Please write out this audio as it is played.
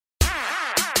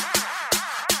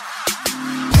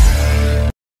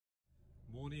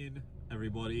morning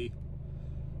everybody,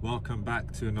 welcome back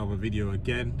to another video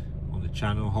again on the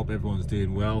channel. Hope everyone's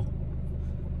doing well.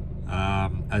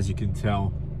 As you can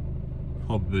tell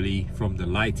probably from the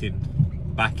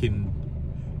lighting, back in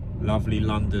lovely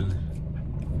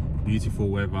London, beautiful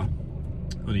weather.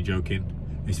 Only joking,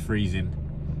 it's freezing.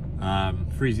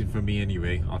 Freezing for me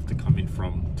anyway, after coming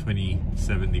from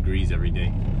 27 degrees every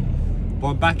day. But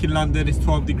I'm back in London. It's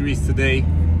 12 degrees today.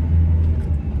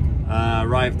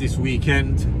 Arrived this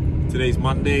weekend. Today's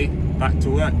Monday, back to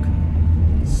work.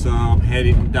 So I'm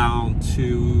heading down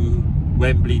to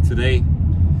Wembley today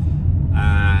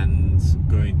and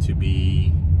going to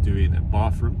be doing a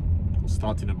bathroom, or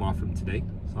starting a bathroom today.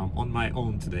 So I'm on my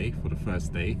own today for the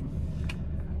first day.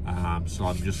 So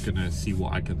I'm just gonna see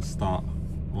what I can start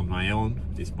on my own.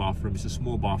 This bathroom, it's a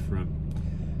small bathroom,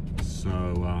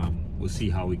 so we'll see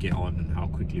how we get on and how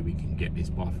quickly we can get this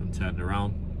bathroom turned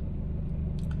around.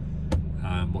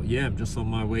 But yeah, I'm just on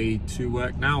my way to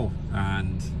work now,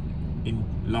 and in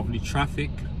lovely traffic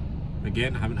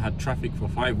again. I haven't had traffic for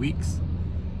 5 weeks.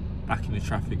 Back in the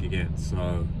traffic again,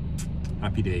 so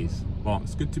happy days. But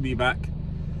it's good to be back,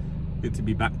 good to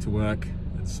be back to work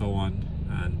and so on.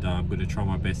 And I'm going to try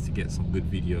my best to get some good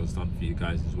videos done for you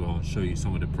guys as well, and show you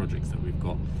some of the projects that we've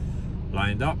got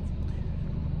lined up.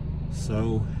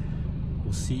 So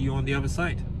we'll see you on the other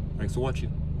side. Thanks for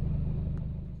watching.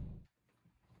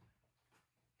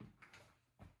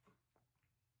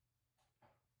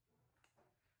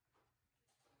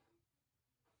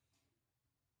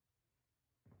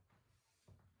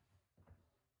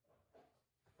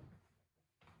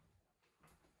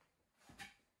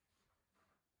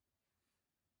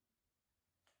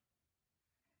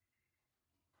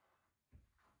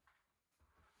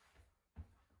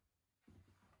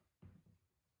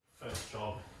 First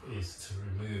job is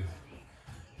to remove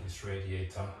this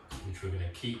radiator, which we're going to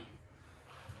keep.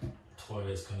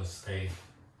 Toilet's going to stay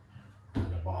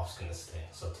and the bath's going to stay,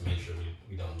 so to make sure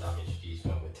we don't damage these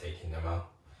when we're taking them out.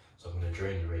 So I'm going to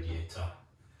drain the radiator,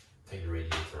 take the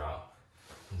radiator out,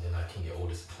 and then I can get all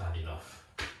this cladding off.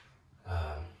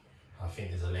 I think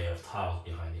there's a layer of tiles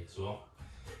behind it as well,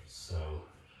 so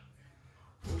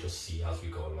we'll just see as we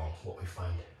go along what we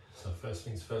find. So first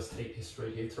things first, take this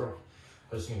radiator off.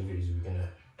 First thing we do is we're going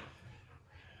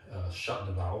to shut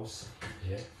the valves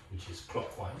here, which is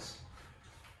clockwise.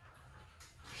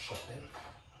 Shut them.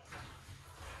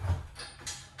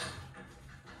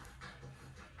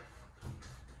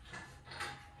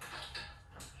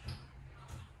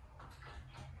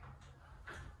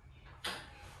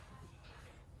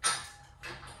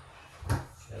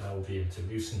 Then I will be able to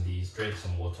loosen these, drain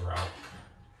some water out,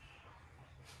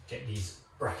 get these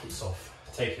brackets off,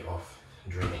 take it off,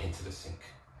 and drain it into the sink.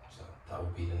 So that will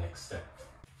be the next step.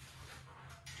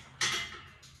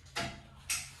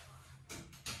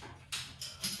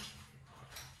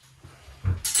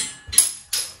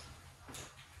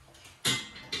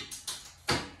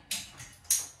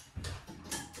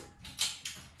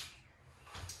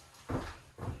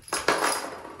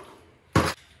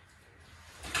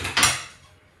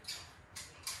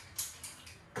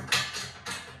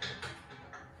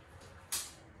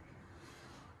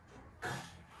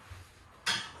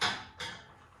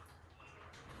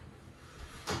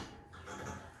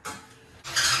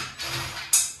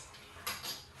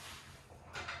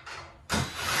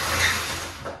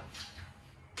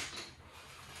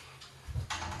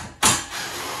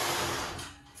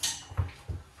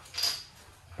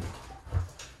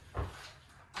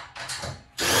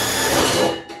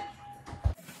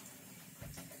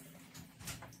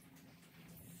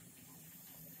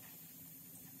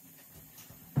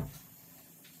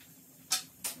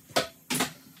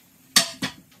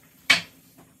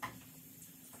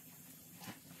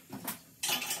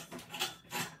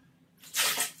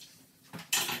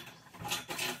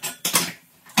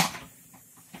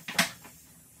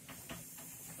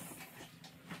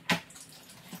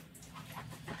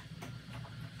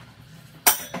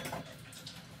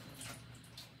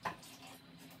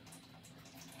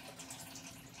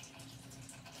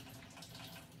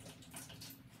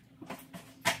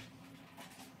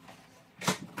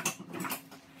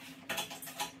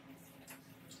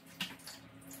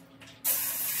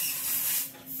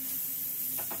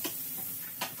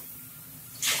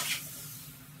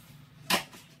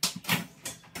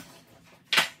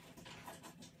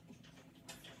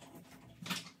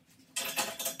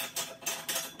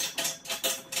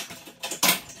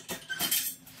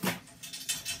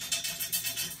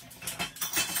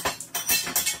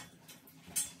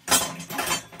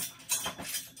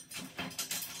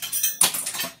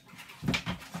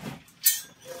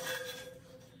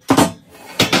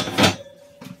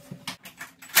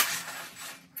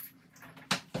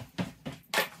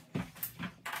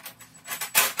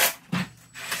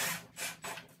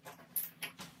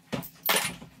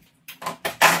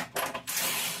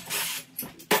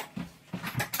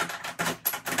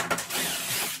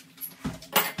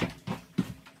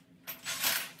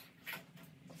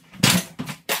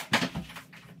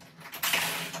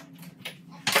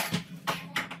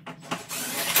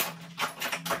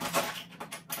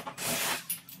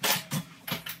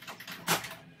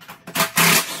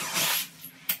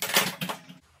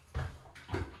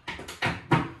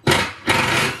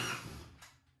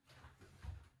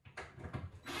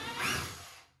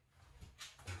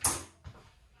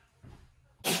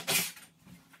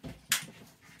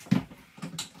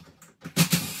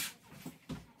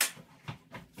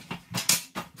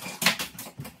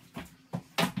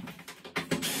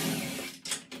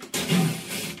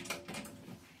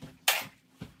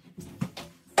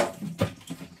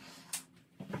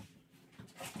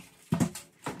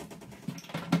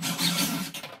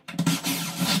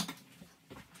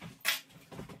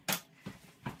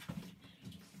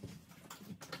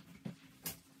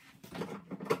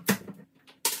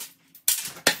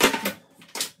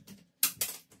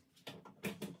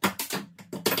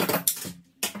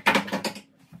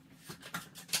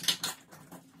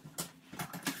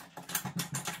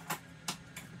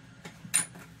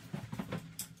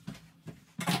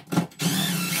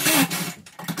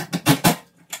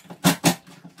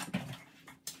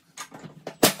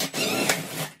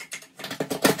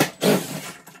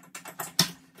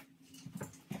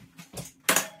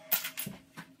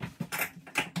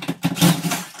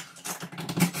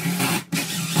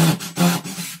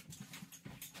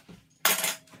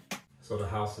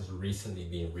 house has recently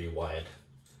been rewired,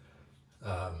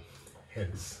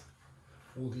 hence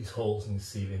all these holes in the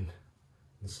ceiling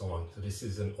and so on. So this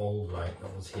is an old light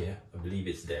that was here. I believe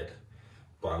it's dead,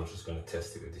 but I'm just going to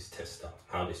test it with this tester.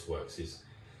 How this works is,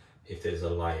 if there's a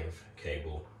live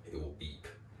cable, it will beep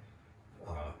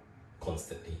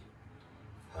constantly.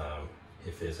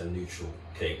 If there's a neutral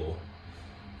cable,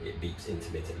 it beeps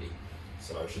intermittently.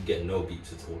 So I should get no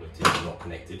beeps at all if it's not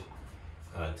connected.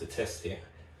 And to test it,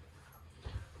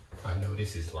 I know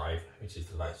this is live, which is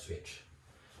the light switch.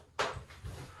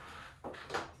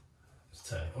 Let's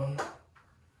turn it on.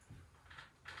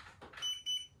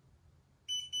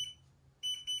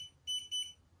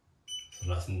 So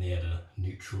that's near the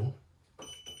neutral.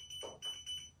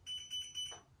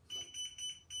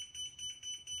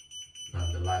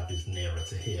 And the live is nearer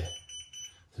to here.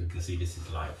 So you can see this is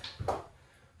live.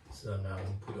 So now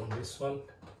we'll put it on this one.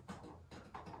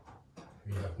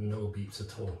 We have no beeps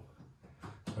at all.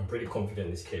 I'm pretty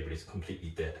confident this cable is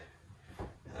completely dead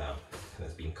and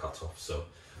has been cut off. So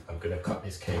I'm going to cut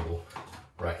this cable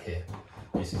right here.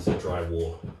 This is a dry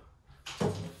wall.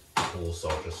 Also,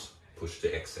 I'll just push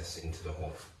the excess into the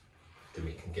hole. Then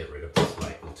we can get rid of this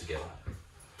light altogether.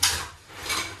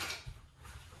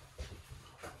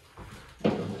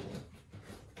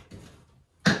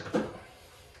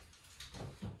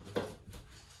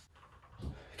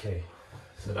 Okay,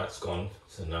 so that's gone.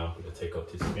 So now I'm going to take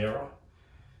out this mirror,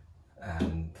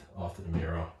 and after the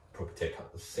mirror, probably take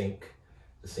out the sink.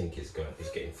 The sink is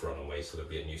getting thrown away, so there'll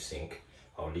be a new sink.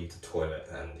 I'll leave the toilet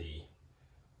and the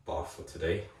bath for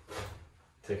today.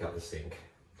 Take out the sink,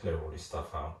 clear all this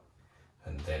stuff out,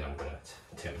 and then I'm going to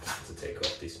attempt to take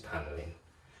off this paneling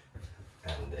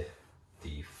and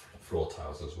the floor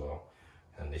tiles as well.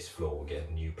 And this floor will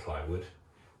get new plywood,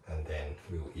 and then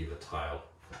we will either tile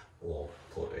or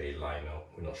put a lino.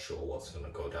 We're not sure what's going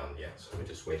to go down yet, so we're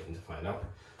just waiting to find out.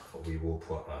 But we will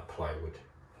put plywood,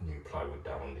 new plywood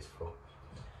down on this floor.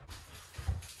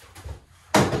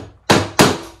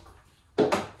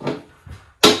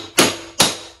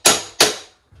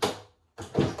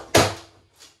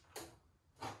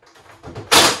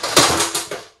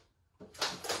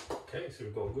 Okay, so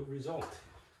we've got a good result.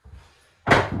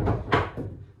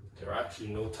 There are actually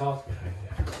no tiles behind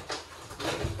there.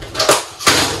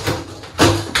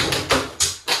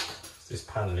 This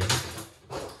paneling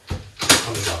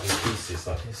comes out in pieces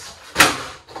like this,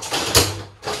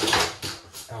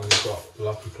 and we've got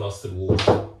lucky plastered walls,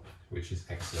 which is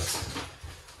excellent,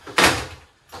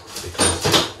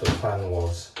 because the plan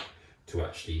was to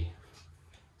actually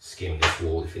skim this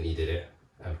wall if you needed it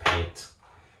and paint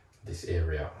this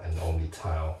area and only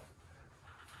tile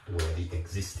where the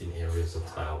existing areas are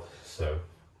tiled. So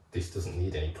this doesn't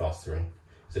need any plastering.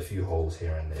 There's a few holes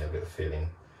here and there, a bit of filling.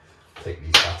 Take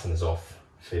these patterns off,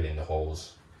 fill in the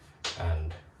holes,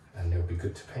 and they'll be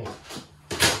good to paint.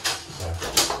 So,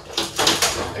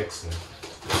 excellent.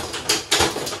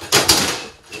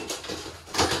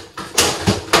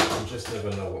 You just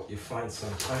never know what you find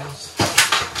sometimes.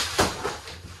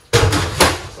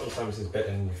 Sometimes it's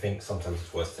better than you think, sometimes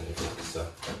it's worse than you think. So,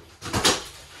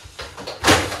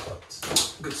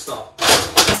 but good start.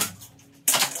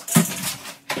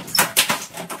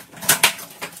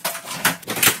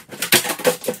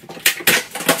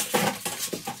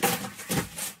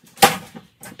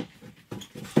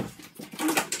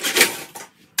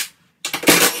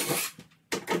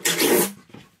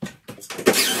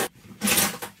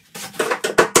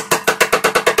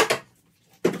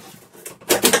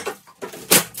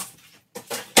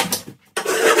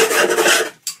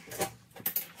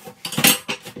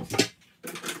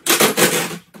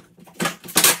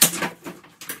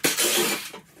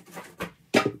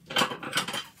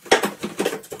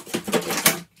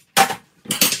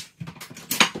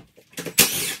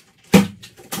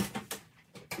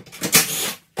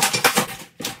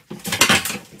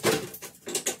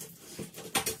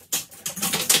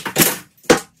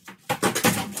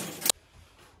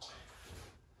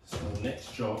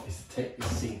 Next job is to take the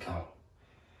sink out.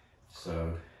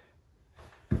 So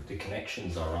the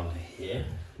connections are under here.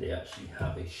 They actually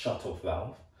have a shut-off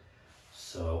valve.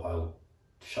 So I'll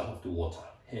shut off the water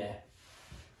here,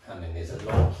 and then there's a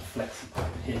long flexi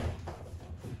pipe here,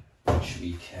 which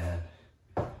we can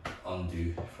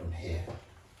undo from here,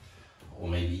 or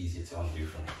maybe easier to undo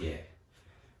from here.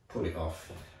 Pull it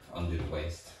off, undo the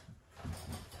waste,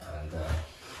 and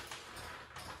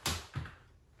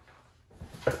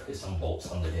there's some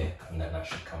bolts under here, and then that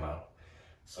should come out.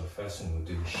 So first thing we'll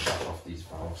do is shut off these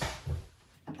valves.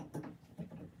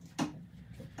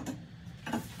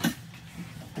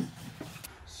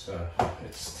 So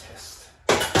let's test.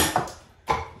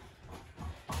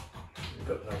 We've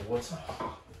got no water.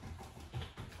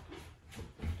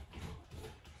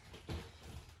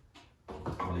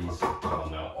 These are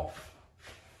now off,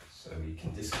 so we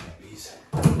can disconnect these.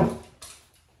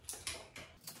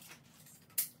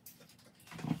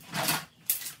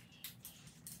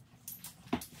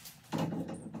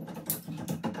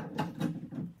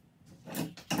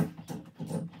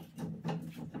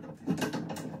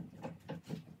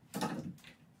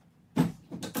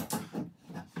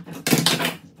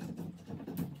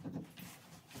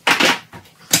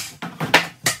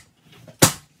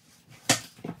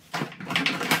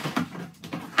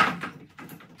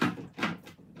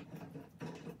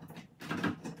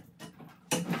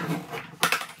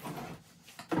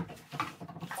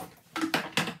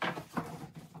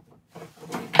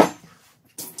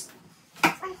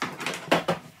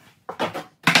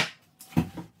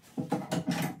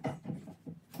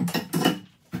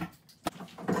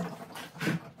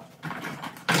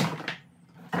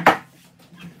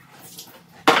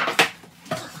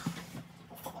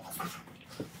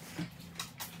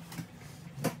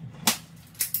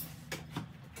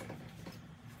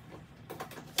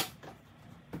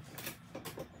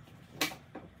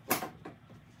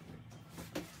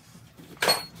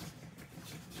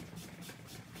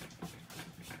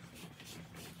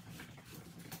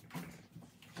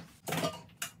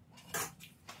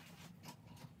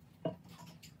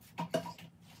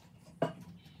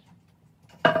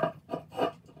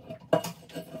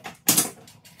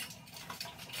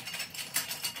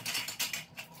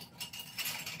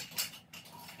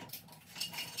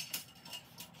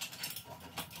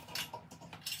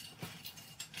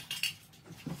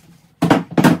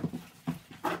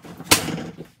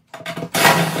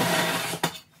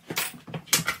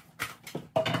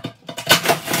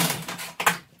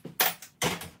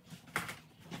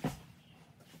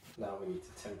 Now we need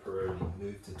to temporarily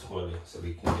move the toilet so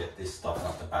we can get this stuff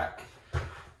out the back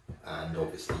and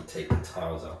obviously take the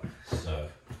tiles out. So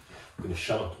we're going to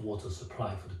shut off the water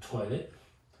supply for the toilet.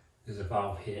 There's a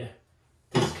valve here.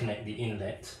 Disconnect the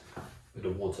inlet with the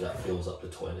water that fills up the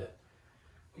toilet.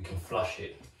 We can flush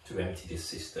it to empty this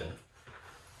cistern,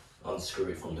 unscrew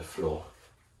it from the floor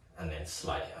and then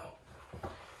slide it out.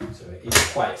 So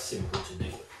it's quite simple to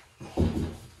do.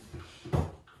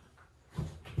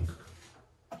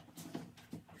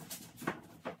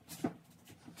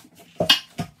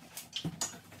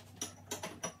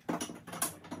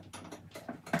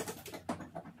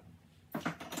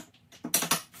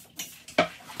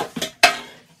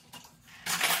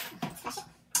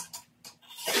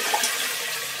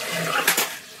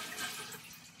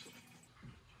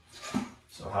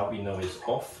 So how we know it's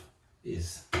off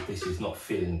is this is not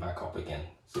filling back up again.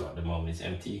 So at the moment it's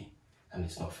empty and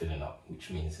it's not filling up, which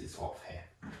means it's off here.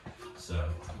 So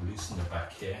loosen the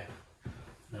back here.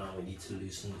 Now we need to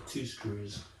loosen the 2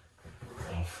 screws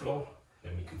on the floor,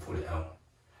 then we can pull it out.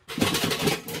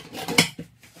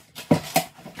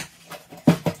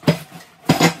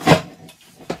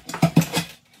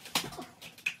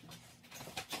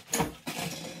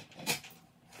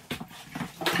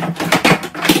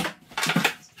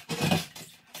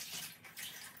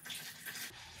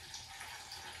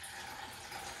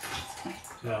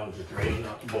 Now I'm just draining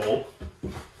out the bowl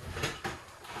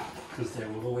because there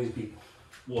will always be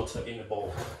water in the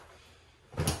bowl.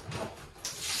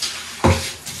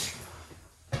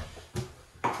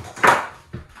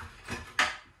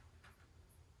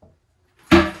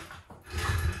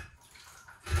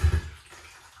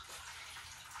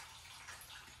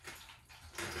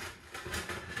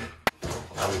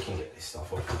 Now we can get this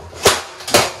stuff off.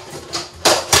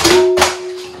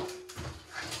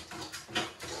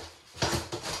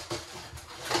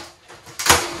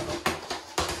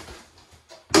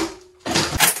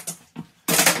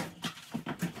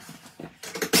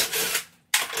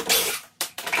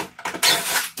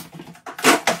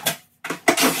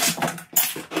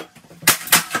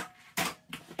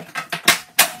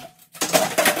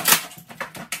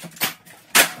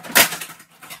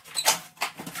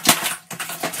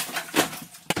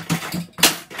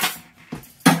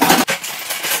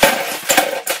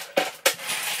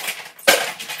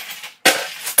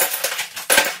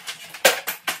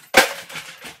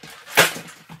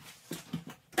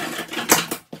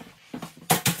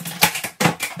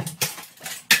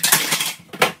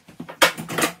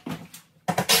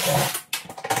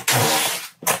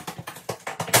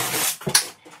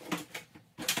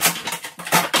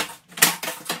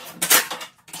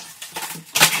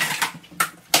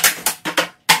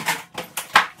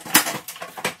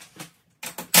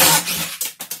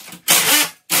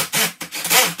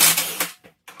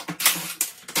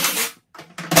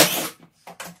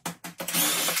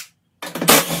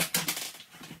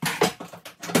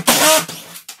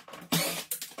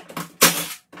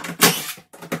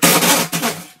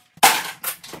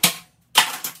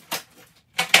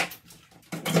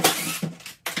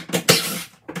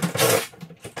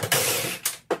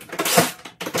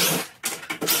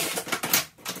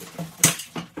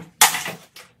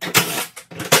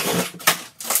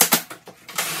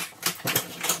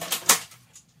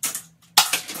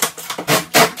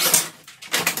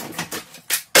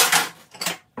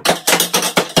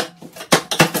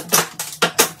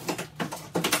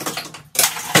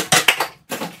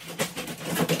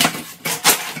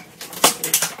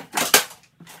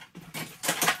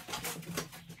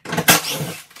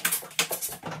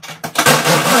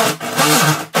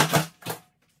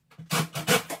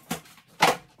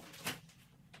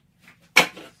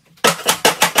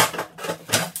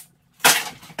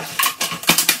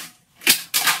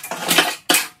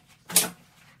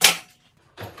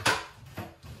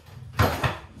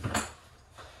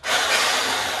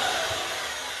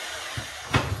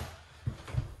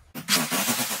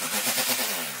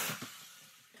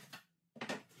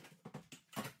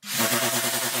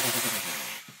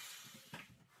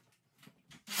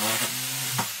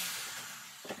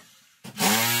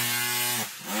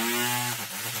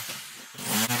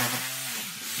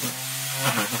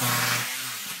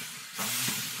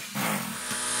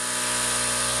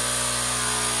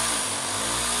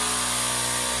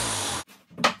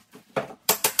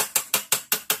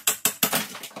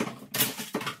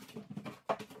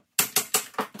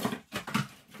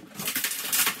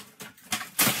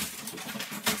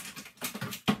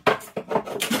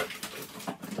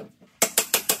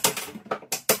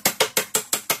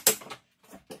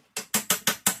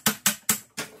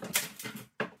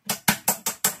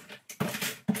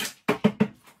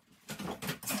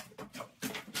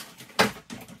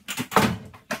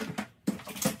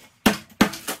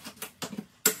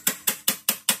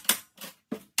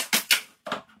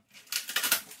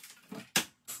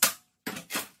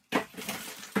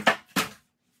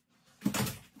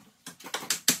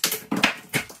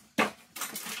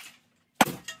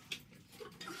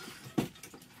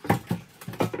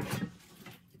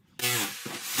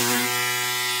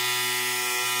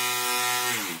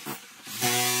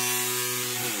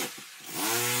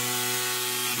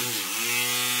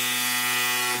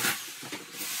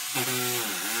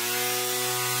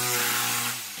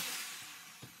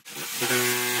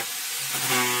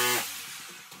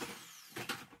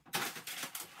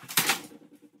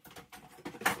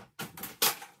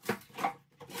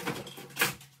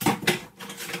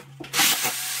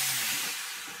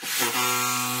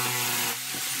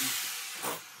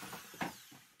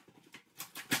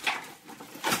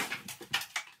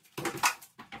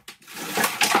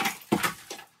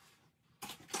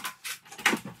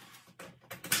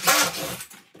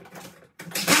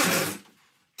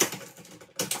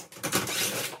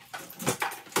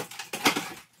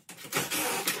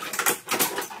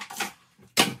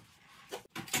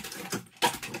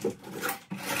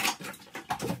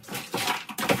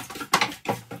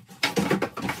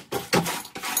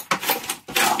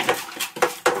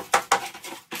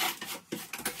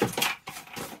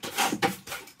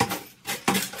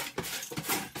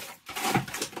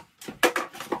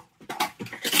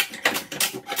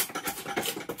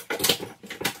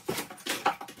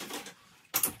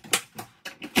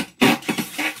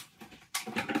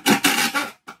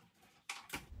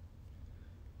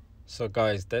 So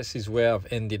guys, this is where I've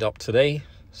ended up today.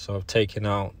 So I've taken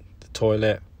out the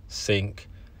toilet, sink,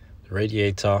 the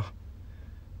radiator,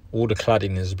 all the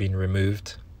cladding has been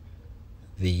removed,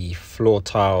 the floor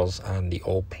tiles and the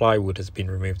old plywood has been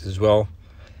removed as well.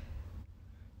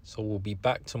 So we'll be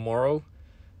back tomorrow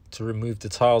to remove the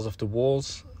tiles off the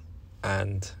walls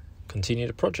and continue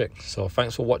the project. So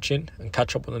thanks for watching and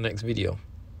catch up on the next video.